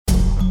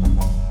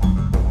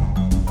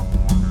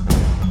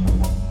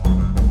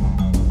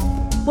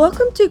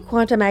Welcome to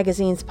Quanta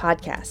Magazine's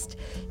podcast.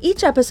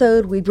 Each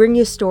episode, we bring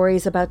you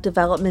stories about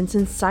developments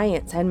in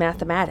science and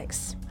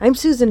mathematics. I'm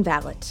Susan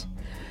Vallet.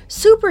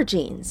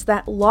 Supergenes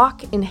that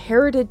lock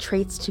inherited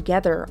traits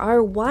together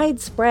are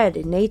widespread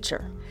in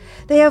nature.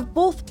 They have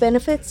both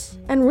benefits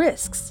and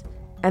risks,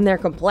 and they're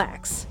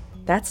complex.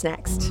 That's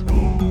next.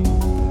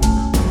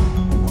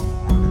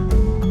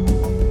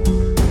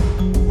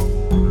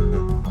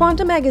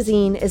 Quanta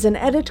Magazine is an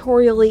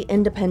editorially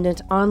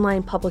independent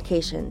online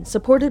publication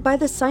supported by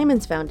the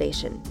Simons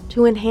Foundation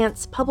to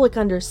enhance public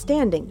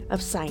understanding of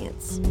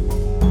science.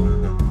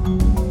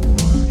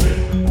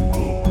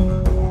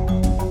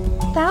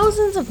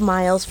 Thousands of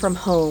miles from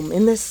home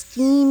in the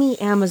steamy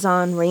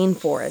Amazon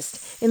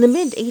rainforest in the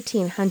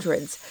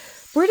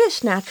mid-1800s,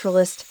 British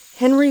naturalist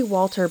Henry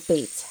Walter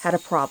Bates had a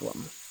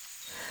problem.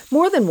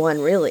 More than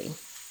one, really.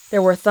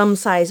 There were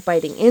thumb-sized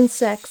biting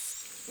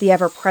insects, the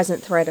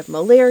ever-present threat of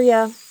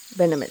malaria,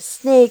 venomous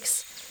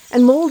snakes,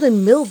 and mold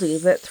and mildew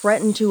that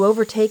threatened to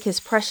overtake his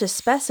precious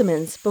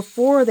specimens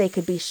before they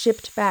could be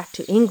shipped back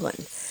to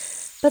England.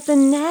 But the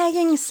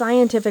nagging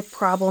scientific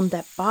problem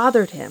that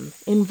bothered him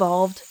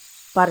involved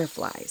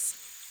butterflies.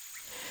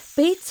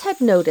 Bates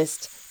had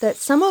noticed that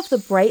some of the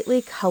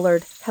brightly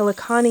colored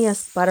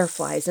heliconius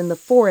butterflies in the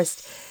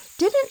forest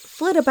didn't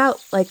flit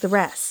about like the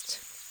rest.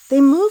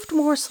 They moved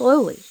more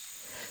slowly.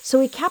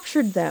 So he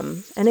captured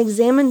them and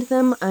examined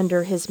them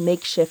under his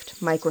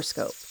makeshift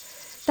microscope.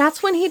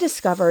 That's when he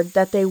discovered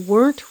that they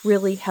weren't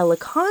really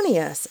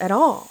heliconius at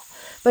all,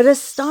 but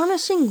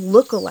astonishing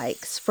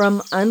lookalikes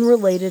from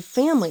unrelated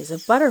families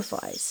of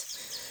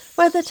butterflies.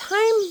 By the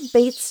time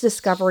Bates'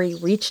 discovery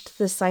reached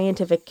the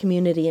scientific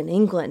community in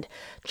England,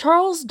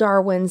 Charles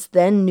Darwin's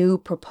then new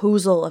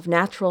proposal of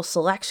natural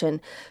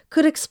selection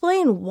could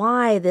explain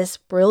why this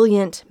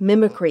brilliant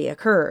mimicry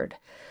occurred.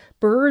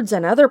 Birds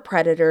and other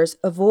predators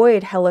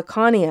avoid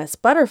heliconius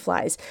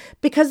butterflies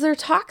because they're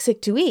toxic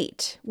to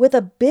eat, with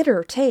a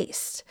bitter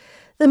taste.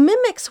 The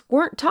mimics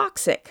weren't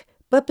toxic,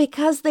 but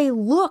because they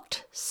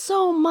looked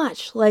so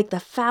much like the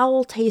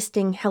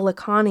foul-tasting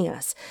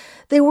heliconius,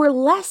 they were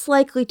less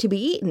likely to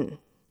be eaten.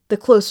 The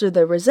closer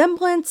the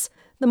resemblance,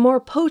 the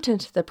more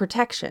potent the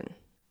protection.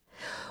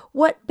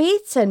 What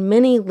Bates and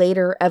many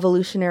later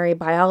evolutionary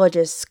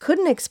biologists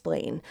couldn't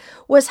explain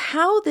was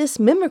how this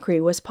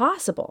mimicry was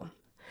possible.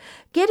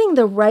 Getting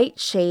the right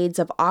shades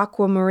of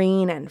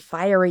aquamarine and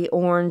fiery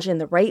orange in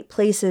the right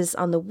places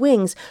on the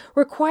wings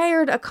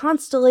required a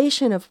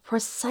constellation of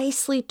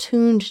precisely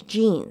tuned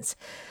genes.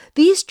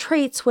 These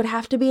traits would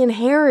have to be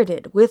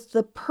inherited with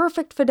the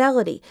perfect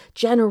fidelity,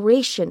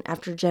 generation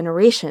after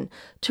generation,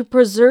 to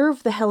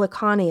preserve the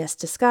heliconius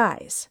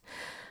disguise.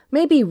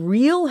 Maybe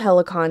real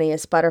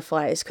heliconius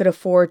butterflies could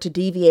afford to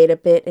deviate a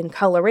bit in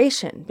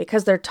coloration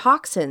because their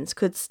toxins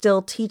could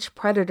still teach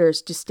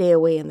predators to stay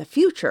away in the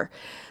future.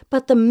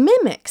 But the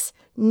mimics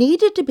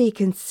needed to be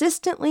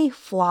consistently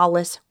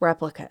flawless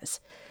replicas.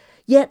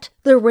 Yet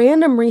the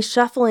random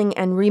reshuffling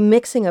and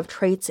remixing of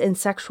traits in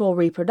sexual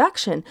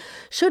reproduction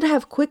should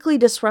have quickly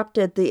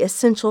disrupted the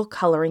essential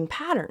coloring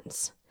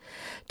patterns.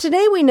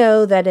 Today we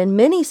know that in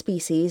many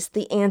species,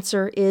 the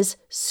answer is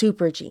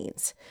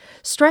supergenes,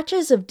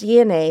 stretches of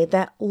DNA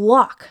that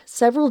lock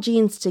several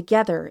genes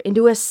together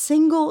into a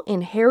single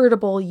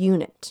inheritable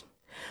unit.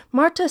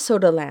 Marta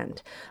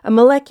Soderland, a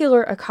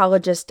molecular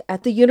ecologist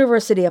at the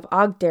University of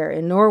Agder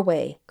in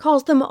Norway,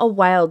 calls them a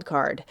wild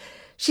card.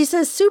 She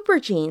says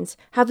supergenes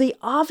have the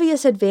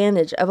obvious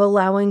advantage of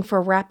allowing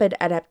for rapid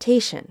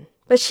adaptation,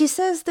 but she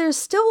says there's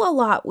still a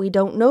lot we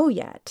don't know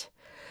yet.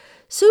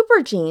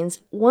 Supergenes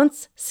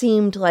once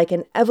seemed like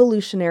an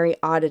evolutionary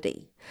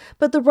oddity,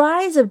 but the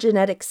rise of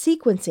genetic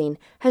sequencing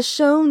has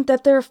shown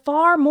that they're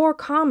far more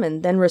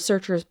common than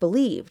researchers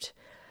believed.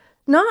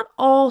 Not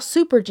all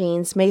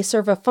supergenes may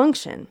serve a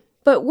function,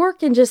 but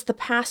work in just the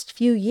past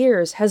few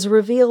years has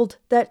revealed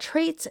that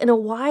traits in a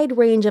wide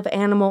range of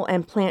animal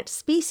and plant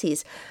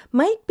species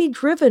might be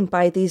driven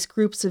by these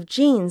groups of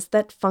genes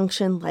that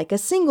function like a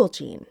single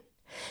gene.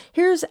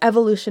 Here's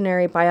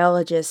evolutionary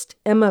biologist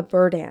Emma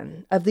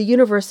Burdan of the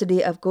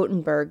University of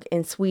Gothenburg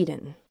in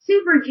Sweden.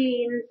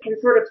 Supergenes can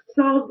sort of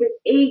solve this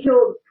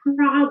age-old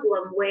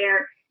problem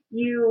where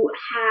you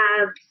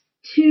have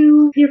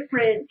two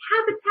different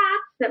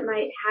habitats that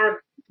might have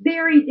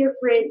very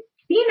different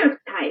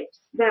phenotypes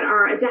that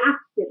are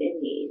adapted in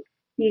these.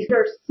 These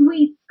are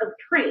suites of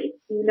traits,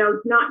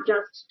 not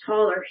just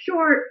tall or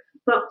short,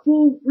 but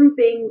whole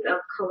groupings of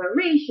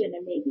coloration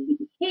and maybe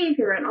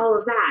behavior and all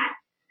of that.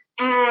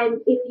 And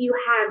if you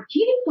have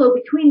gene flow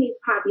between these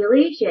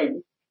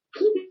populations,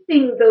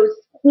 keeping those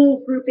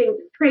whole groupings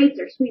of traits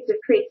or suites of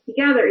traits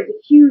together is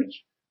a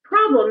huge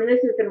problem, and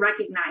this has been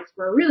recognized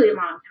for a really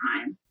long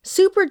time.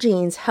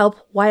 Supergenes help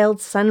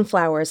wild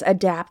sunflowers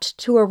adapt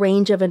to a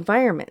range of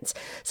environments,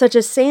 such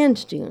as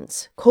sand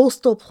dunes,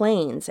 coastal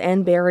plains,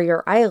 and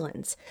barrier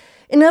islands.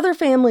 In other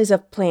families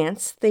of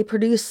plants, they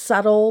produce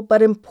subtle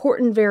but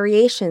important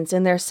variations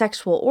in their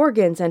sexual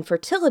organs and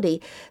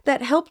fertility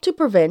that help to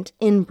prevent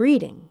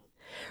inbreeding.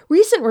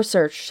 Recent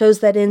research shows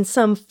that in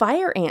some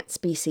fire ant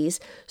species,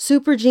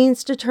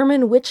 supergenes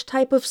determine which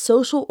type of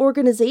social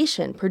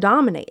organization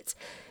predominates.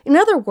 In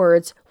other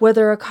words,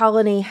 whether a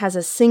colony has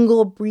a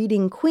single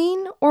breeding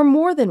queen or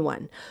more than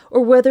one,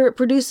 or whether it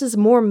produces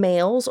more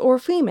males or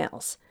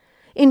females.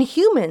 In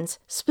humans,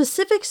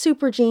 specific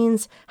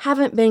supergenes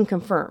haven't been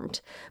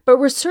confirmed, but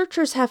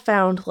researchers have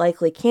found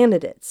likely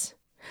candidates.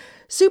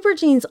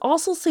 Supergenes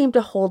also seem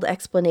to hold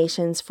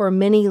explanations for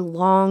many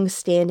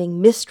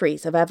long-standing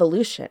mysteries of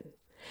evolution.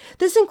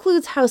 This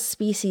includes how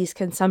species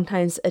can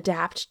sometimes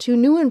adapt to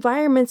new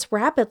environments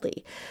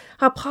rapidly,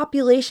 how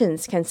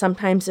populations can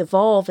sometimes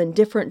evolve in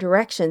different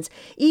directions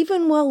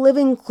even while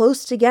living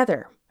close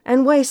together,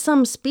 and why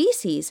some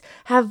species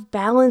have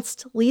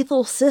balanced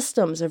lethal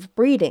systems of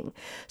breeding,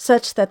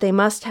 such that they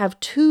must have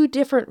two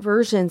different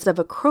versions of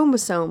a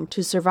chromosome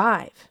to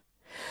survive.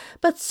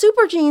 But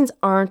supergenes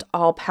aren't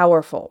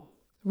all-powerful.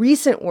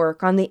 Recent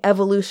work on the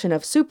evolution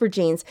of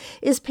supergenes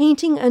is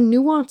painting a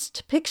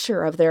nuanced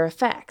picture of their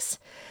effects.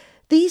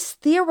 These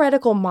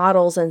theoretical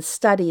models and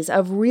studies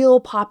of real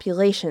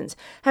populations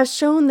have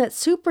shown that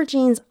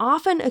supergenes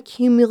often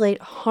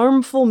accumulate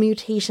harmful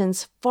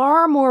mutations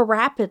far more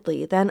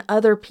rapidly than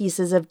other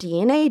pieces of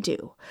DNA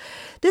do.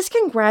 This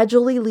can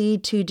gradually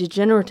lead to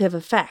degenerative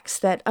effects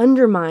that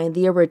undermine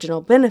the original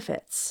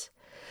benefits.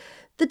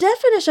 The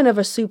definition of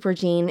a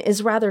supergene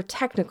is rather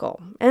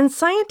technical, and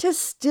scientists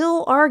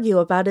still argue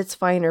about its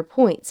finer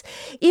points,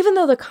 even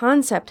though the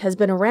concept has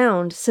been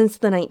around since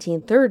the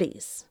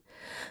 1930s.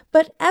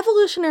 But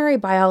evolutionary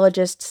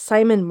biologist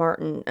Simon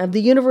Martin of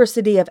the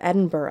University of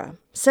Edinburgh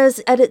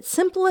says at its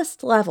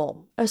simplest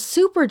level, a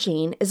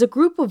supergene is a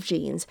group of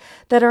genes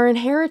that are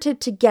inherited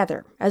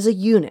together as a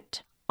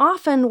unit,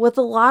 often with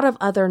a lot of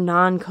other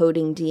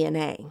non-coding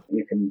DNA.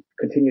 You can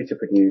continue to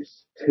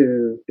produce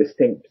two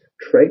distinct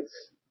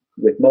traits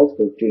with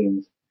multiple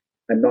genes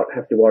and not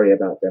have to worry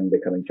about them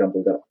becoming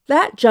jumbled up.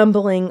 That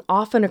jumbling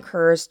often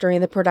occurs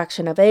during the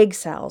production of egg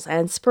cells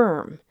and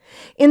sperm.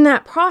 In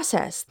that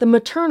process, the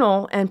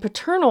maternal and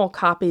paternal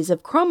copies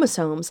of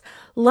chromosomes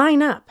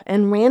line up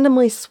and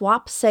randomly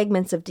swap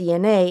segments of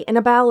DNA in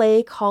a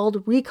ballet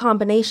called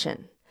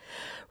recombination.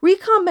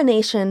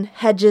 Recombination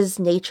hedges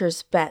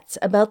nature's bets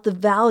about the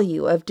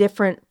value of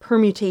different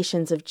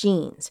permutations of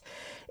genes.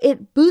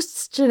 It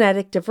boosts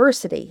genetic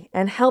diversity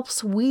and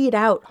helps weed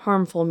out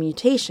harmful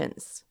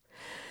mutations.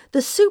 The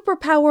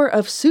superpower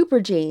of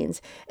supergenes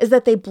is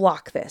that they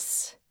block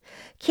this.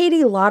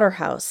 Katie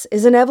Lauderhouse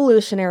is an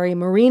evolutionary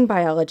marine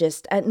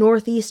biologist at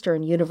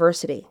Northeastern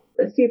University.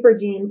 A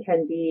supergene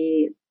can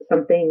be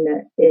something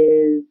that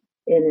is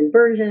an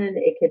inversion,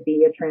 it could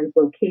be a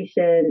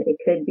translocation, it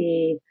could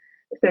be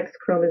sex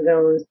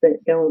chromosomes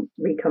that don't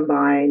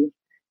recombine.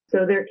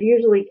 So they're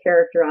usually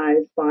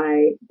characterized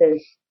by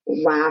this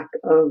lack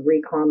of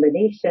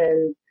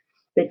recombination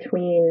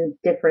between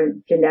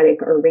different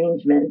genetic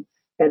arrangements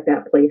at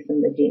that place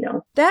in the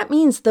genome. That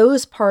means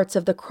those parts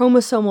of the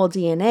chromosomal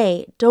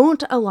DNA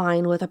don't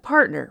align with a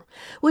partner,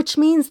 which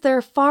means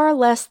they're far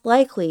less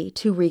likely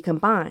to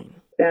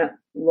recombine. That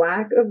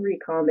lack of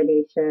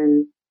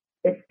recombination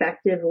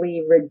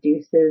effectively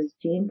reduces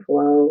gene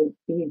flow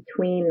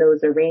between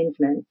those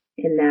arrangements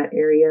in that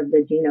area of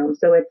the genome.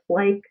 So it's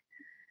like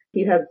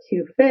you have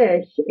two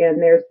fish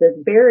and there's this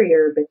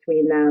barrier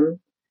between them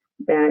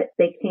that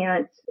they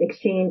can't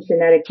exchange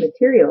genetic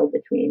material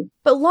between.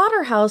 But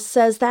Lauderhouse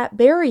says that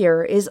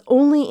barrier is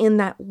only in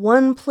that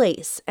one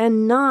place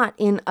and not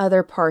in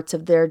other parts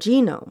of their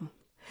genome.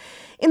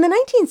 In the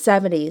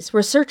 1970s,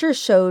 researchers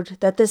showed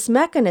that this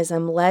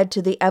mechanism led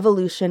to the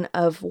evolution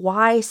of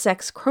Y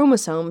sex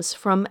chromosomes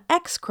from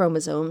X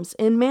chromosomes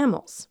in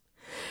mammals.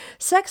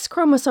 Sex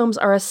chromosomes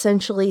are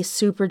essentially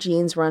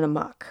supergenes run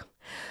amok.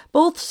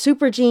 Both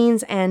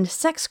supergenes and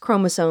sex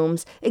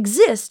chromosomes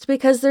exist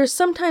because there's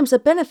sometimes a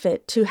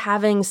benefit to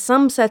having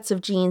some sets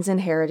of genes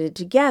inherited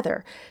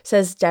together,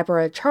 says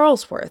Deborah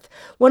Charlesworth,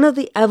 one of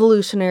the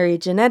evolutionary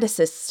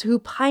geneticists who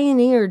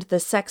pioneered the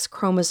sex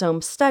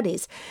chromosome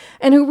studies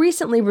and who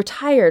recently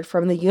retired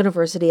from the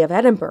University of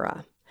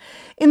Edinburgh.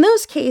 In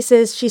those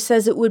cases, she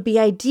says it would be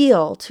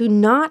ideal to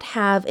not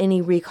have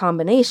any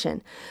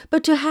recombination,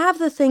 but to have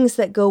the things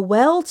that go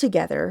well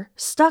together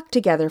stuck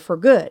together for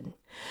good.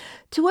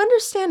 To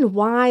understand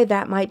why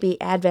that might be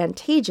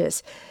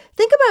advantageous,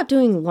 think about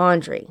doing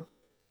laundry.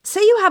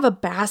 Say you have a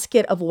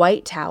basket of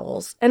white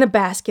towels and a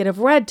basket of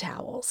red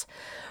towels.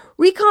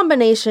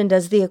 Recombination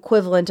does the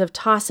equivalent of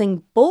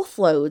tossing both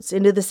loads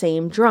into the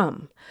same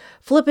drum,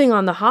 flipping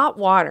on the hot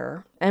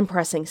water and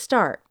pressing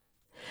start.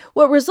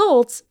 What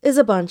results is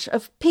a bunch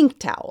of pink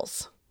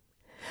towels.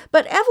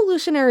 But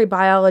evolutionary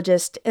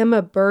biologist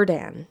Emma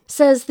Burdan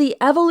says the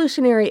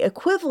evolutionary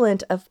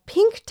equivalent of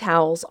pink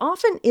towels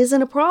often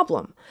isn't a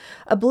problem.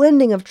 A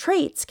blending of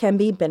traits can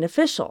be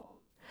beneficial.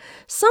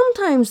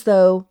 Sometimes,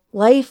 though,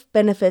 life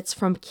benefits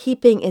from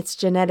keeping its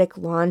genetic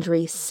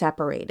laundry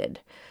separated.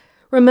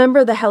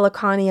 Remember the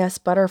Heliconius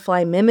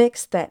butterfly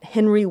mimics that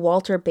Henry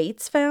Walter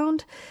Bates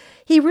found?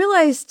 He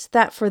realized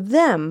that for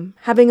them,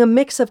 having a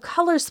mix of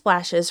color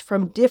splashes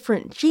from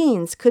different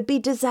genes could be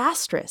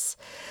disastrous.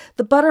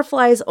 The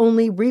butterflies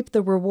only reap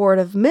the reward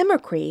of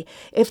mimicry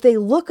if they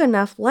look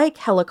enough like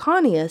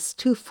Heliconius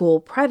to fool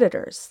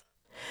predators.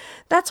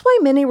 That's why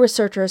many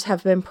researchers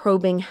have been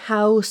probing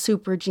how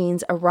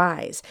supergenes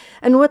arise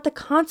and what the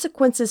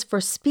consequences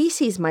for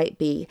species might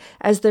be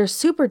as their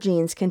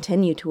supergenes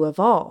continue to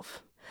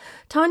evolve.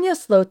 Tanja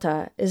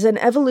Slota is an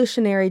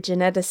evolutionary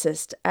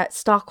geneticist at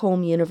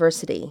Stockholm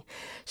University.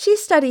 She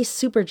studies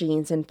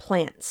supergenes in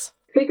plants.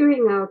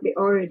 Figuring out the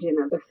origin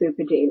of a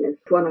supergene is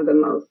one of the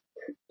most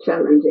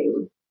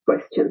challenging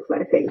questions,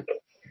 I think.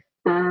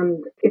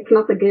 And it's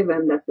not a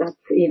given that that's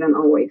even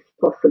always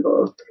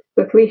possible.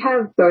 But we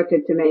have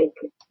started to make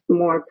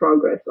more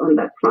progress on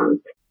that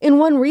front. In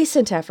one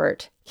recent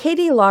effort,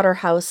 Katie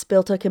Lauderhouse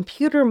built a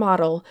computer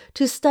model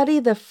to study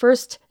the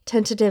first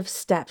tentative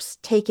steps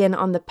taken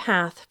on the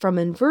path from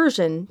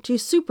inversion to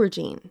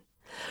supergene.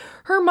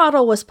 Her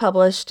model was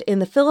published in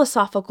the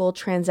Philosophical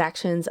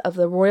Transactions of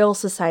the Royal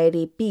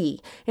Society B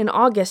in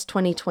August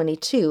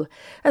 2022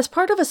 as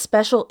part of a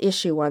special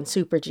issue on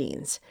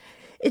supergenes.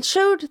 It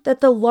showed that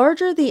the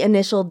larger the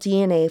initial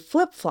DNA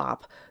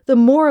flip-flop, the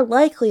more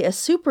likely a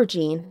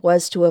supergene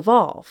was to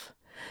evolve.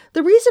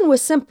 The reason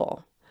was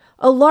simple.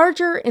 A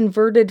larger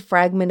inverted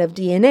fragment of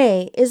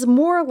DNA is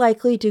more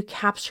likely to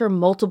capture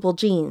multiple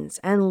genes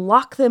and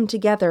lock them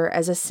together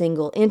as a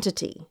single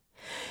entity.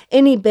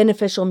 Any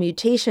beneficial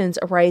mutations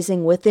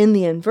arising within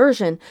the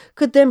inversion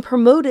could then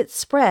promote its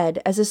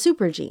spread as a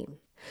supergene.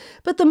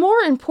 But the more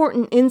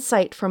important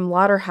insight from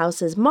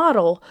Lauderhouse's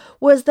model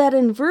was that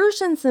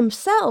inversions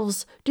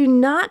themselves do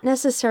not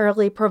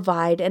necessarily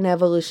provide an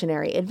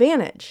evolutionary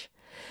advantage.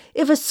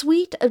 If a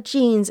suite of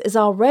genes is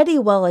already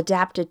well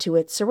adapted to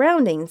its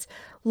surroundings,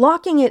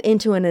 locking it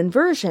into an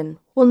inversion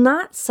will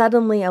not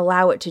suddenly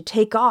allow it to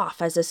take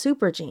off as a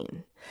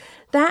supergene.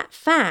 That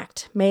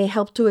fact may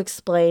help to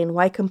explain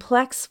why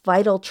complex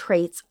vital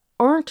traits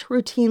aren't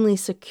routinely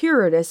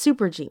secured as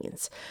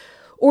supergenes.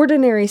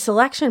 Ordinary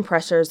selection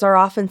pressures are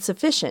often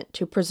sufficient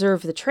to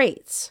preserve the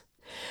traits.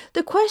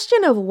 The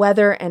question of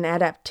whether an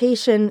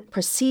adaptation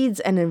precedes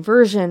an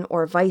inversion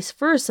or vice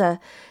versa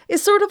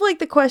is sort of like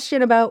the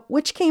question about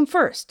which came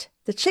first,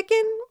 the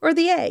chicken or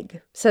the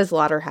egg, says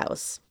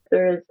Lauderhouse.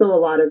 There is still a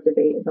lot of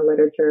debate in the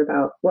literature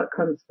about what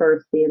comes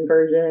first, the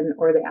inversion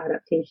or the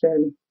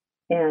adaptation.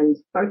 And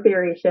our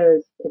theory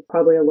shows it's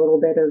probably a little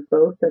bit of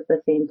both at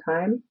the same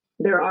time.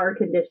 There are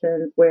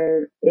conditions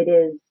where it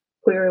is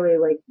clearly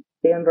like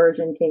the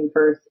inversion came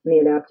first and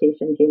the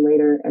adaptation came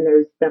later. And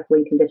there's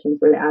definitely conditions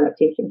where the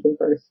adaptation came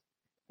first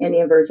and the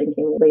inversion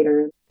came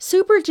later.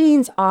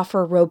 Supergenes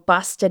offer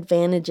robust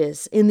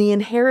advantages in the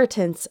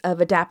inheritance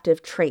of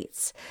adaptive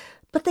traits,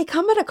 but they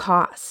come at a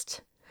cost.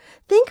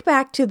 Think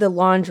back to the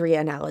laundry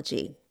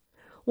analogy.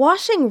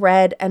 Washing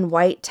red and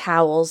white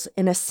towels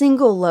in a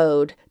single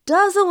load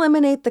does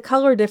eliminate the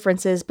color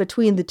differences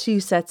between the two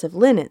sets of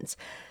linens.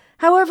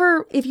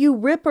 However, if you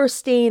rip or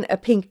stain a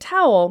pink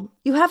towel,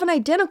 you have an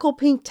identical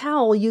pink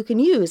towel you can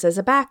use as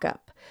a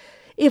backup.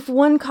 If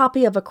one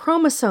copy of a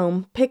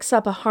chromosome picks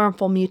up a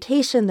harmful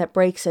mutation that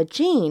breaks a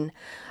gene,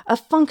 a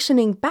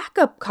functioning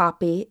backup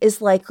copy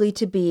is likely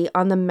to be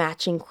on the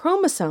matching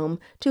chromosome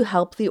to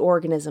help the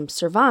organism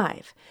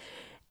survive.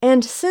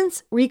 And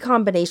since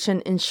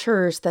recombination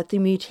ensures that the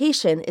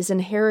mutation is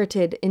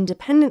inherited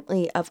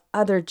independently of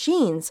other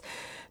genes,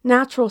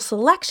 natural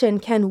selection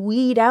can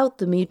weed out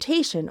the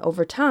mutation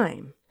over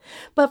time.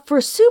 But for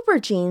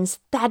supergenes,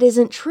 that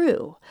isn't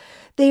true.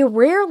 They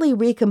rarely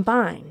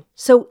recombine,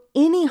 so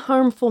any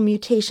harmful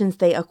mutations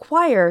they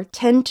acquire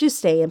tend to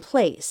stay in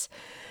place.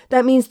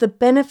 That means the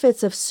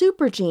benefits of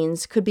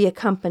supergenes could be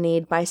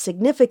accompanied by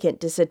significant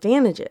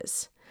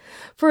disadvantages.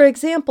 For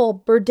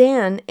example,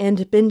 Berdan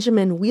and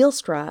Benjamin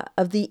Wielstra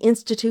of the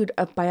Institute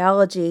of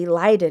Biology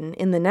Leiden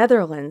in the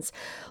Netherlands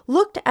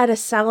looked at a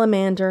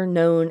salamander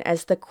known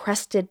as the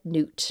crested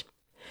newt.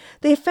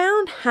 They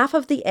found half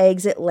of the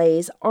eggs it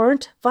lays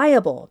aren't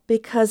viable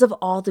because of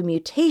all the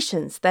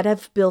mutations that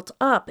have built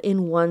up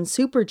in one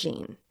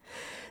supergene.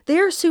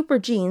 Their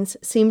supergenes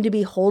seem to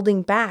be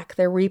holding back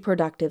their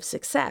reproductive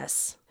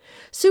success.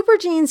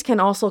 Supergenes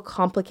can also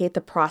complicate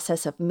the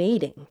process of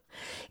mating.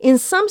 In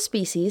some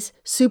species,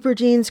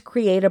 supergenes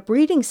create a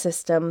breeding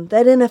system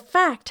that in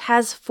effect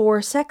has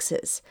 4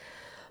 sexes.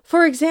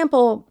 For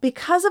example,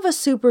 because of a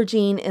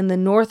supergene in the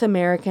North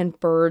American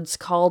birds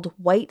called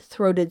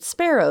white-throated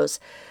sparrows,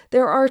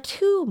 there are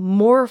 2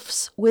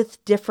 morphs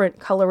with different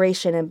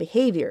coloration and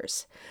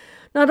behaviors.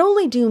 Not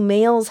only do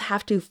males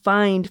have to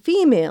find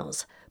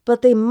females,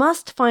 but they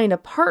must find a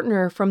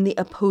partner from the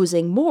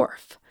opposing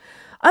morph.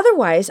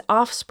 Otherwise,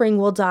 offspring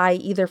will die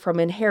either from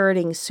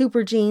inheriting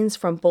supergenes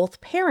from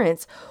both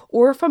parents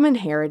or from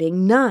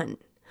inheriting none.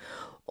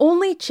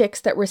 Only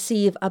chicks that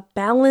receive a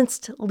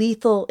balanced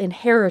lethal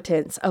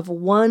inheritance of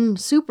 1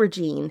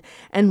 supergene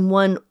and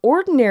 1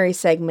 ordinary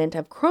segment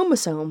of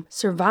chromosome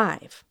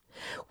survive.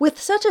 With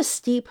such a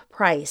steep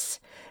price,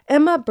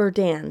 Emma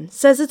Berdan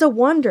says it's a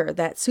wonder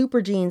that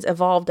supergenes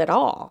evolved at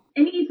all.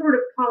 Any sort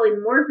of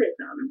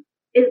polymorphism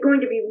is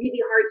going to be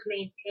really hard to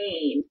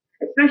maintain,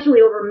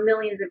 especially over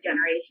millions of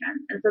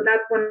generations. And so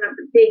that's one of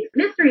the big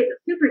mysteries of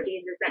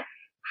supergenes, is that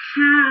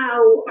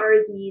how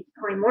are these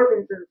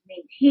polymorphisms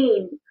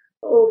maintained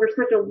over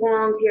such a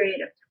long period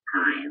of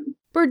time?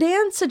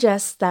 Bourdain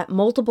suggests that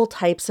multiple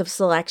types of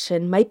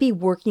selection might be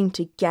working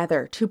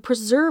together to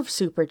preserve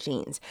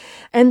supergenes,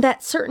 and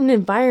that certain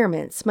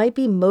environments might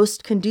be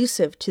most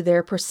conducive to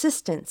their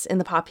persistence in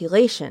the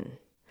population.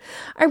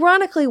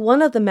 Ironically,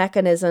 one of the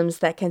mechanisms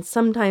that can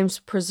sometimes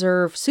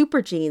preserve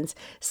supergenes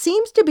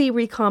seems to be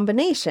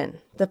recombination,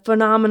 the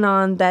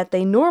phenomenon that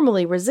they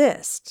normally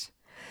resist.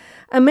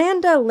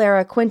 Amanda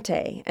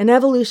Lara-Quinte, an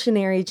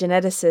evolutionary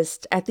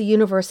geneticist at the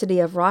University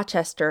of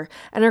Rochester,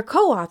 and her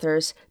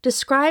co-authors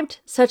described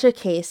such a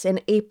case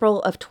in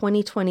April of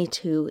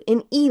 2022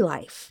 in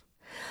eLife.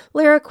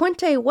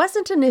 Lara-Quinte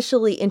wasn't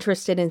initially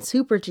interested in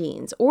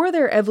supergenes or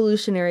their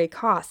evolutionary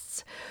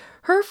costs.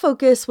 Her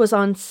focus was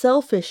on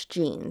selfish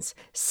genes,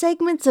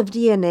 segments of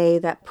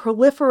DNA that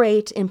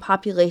proliferate in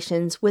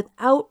populations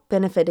without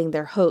benefiting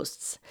their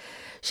hosts.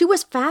 She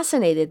was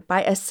fascinated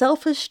by a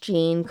selfish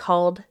gene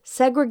called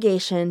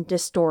segregation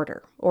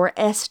distorter, or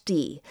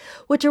SD,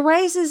 which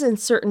arises in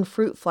certain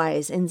fruit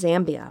flies in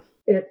Zambia.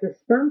 It's a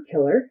sperm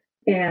killer,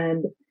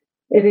 and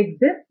it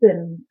exists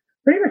in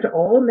pretty much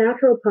all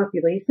natural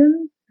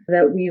populations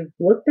that we've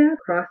looked at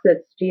across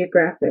its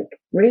geographic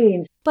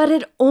range. But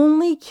it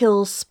only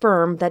kills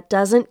sperm that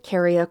doesn't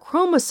carry a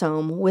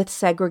chromosome with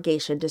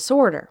segregation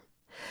disorder.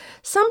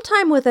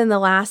 Sometime within the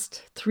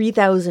last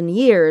 3,000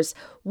 years,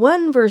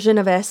 one version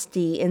of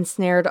SD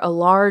ensnared a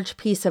large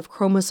piece of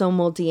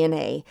chromosomal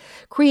DNA,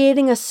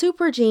 creating a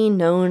supergene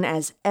known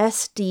as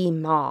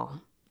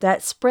SD-MAL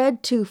that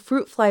spread to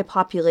fruit fly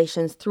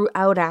populations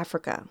throughout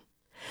Africa.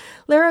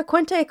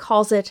 Lara-Quinte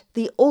calls it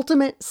the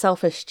ultimate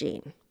selfish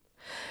gene.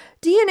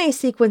 DNA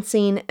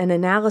sequencing and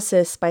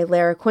analysis by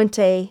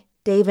Lara-Quinte,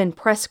 David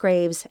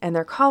Presgraves, and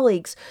their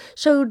colleagues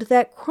showed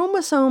that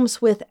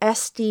chromosomes with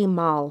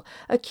SD-MAL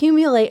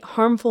accumulate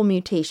harmful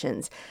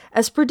mutations,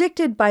 as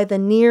predicted by the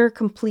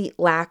near-complete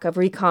lack of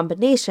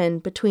recombination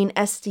between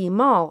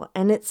SD-MAL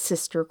and its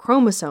sister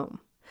chromosome.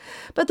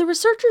 But the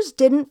researchers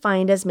didn't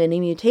find as many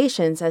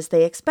mutations as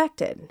they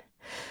expected.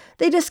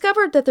 They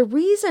discovered that the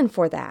reason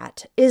for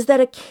that is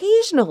that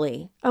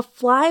occasionally a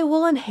fly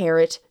will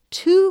inherit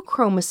 2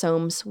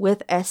 chromosomes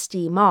with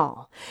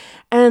SD-MAL,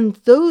 and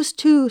those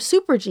 2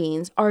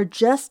 supergenes are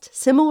just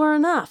similar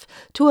enough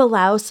to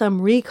allow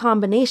some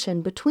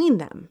recombination between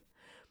them.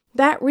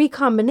 That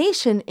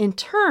recombination, in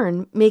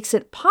turn, makes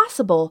it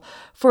possible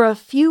for a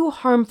few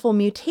harmful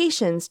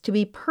mutations to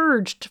be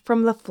purged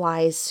from the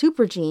fly's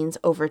supergenes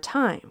over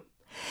time.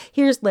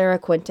 Here's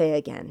Lara-Quinte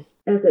again.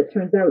 As it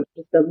turns out,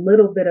 just a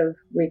little bit of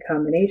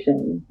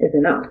recombination is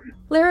enough.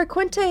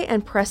 Lara-Quinte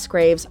and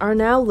Presgraves are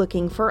now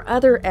looking for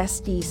other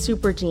SD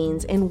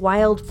supergenes in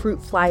wild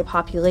fruit fly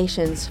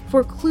populations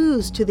for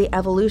clues to the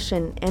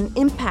evolution and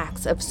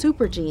impacts of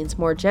supergenes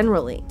more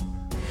generally.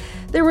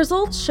 Their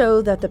results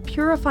show that the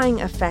purifying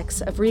effects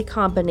of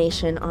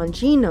recombination on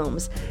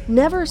genomes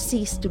never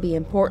cease to be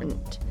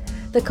important.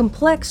 The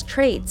complex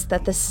traits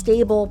that the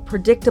stable,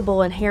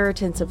 predictable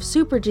inheritance of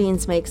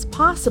supergenes makes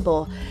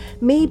possible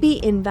may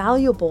be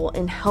invaluable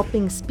in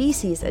helping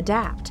species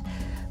adapt,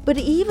 but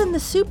even the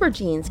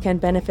supergenes can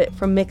benefit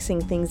from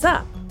mixing things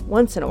up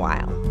once in a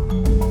while.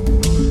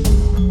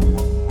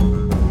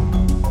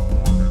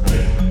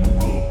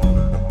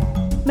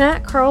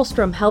 Matt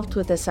Karlstrom helped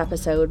with this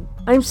episode.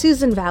 I'm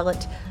Susan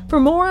Vallet. For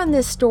more on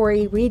this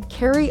story, read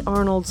Carrie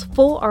Arnold's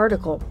full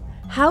article,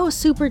 How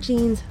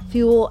Supergenes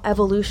Fuel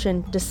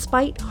Evolution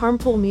Despite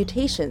Harmful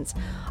Mutations,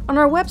 on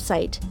our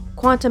website,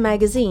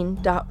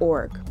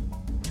 quantamagazine.org.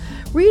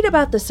 Read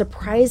about the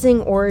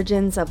surprising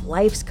origins of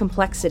life's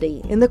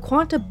complexity in the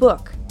Quanta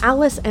book,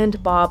 Alice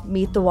and Bob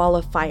Meet the Wall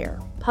of Fire,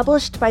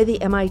 published by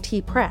the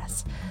MIT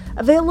Press,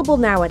 available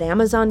now at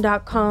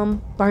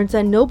Amazon.com,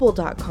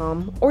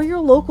 BarnesandNoble.com, or your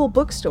local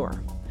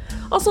bookstore.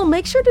 Also,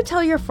 make sure to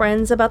tell your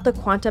friends about the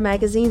Quanta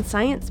Magazine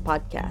Science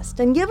Podcast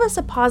and give us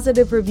a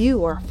positive review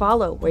or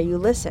follow where you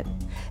listen.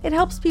 It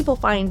helps people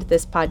find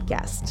this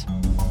podcast.